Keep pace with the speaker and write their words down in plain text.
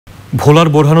ভোলার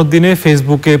বোরহানুদ্দিনে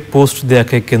ফেসবুকে পোস্ট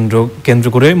দেয়াকে কেন্দ্র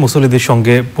করে মুসল্লিদের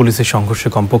সঙ্গে পুলিশের সংঘর্ষে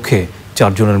কমপক্ষে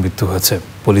 4 জনের মৃত্যু হয়েছে।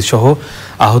 পুলিশ সহ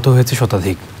আহত হয়েছে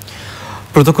শতাধিক।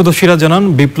 প্রত্যক্ষদর্শীরা জানান,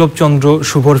 বিপ্লব চন্দ্র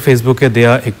শুভর ফেসবুকে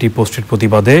দেয়া একটি পোস্টের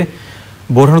প্রতিবাদে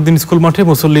বোরহানুদ্দিন স্কুল মাঠে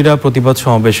মুসল্লিরা প্রতিবাদ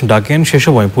সমাবেশ ডাকেন। সে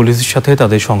সময় পুলিশের সাথে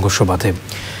তাদের সংঘর্ষ বাধে।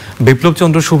 বিপ্লব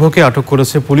চন্দ্র শুভকে আটক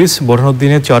করেছে পুলিশ।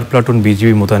 বোরহানুদ্দিনে 4 প্লাটুন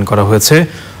বিজিবি মোতায়েন করা হয়েছে।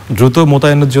 দ্রুত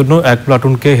মোতায়েনের জন্য 1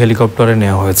 প্লাটুনকে হেলিকপ্টারে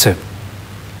নেওয়া হয়েছে।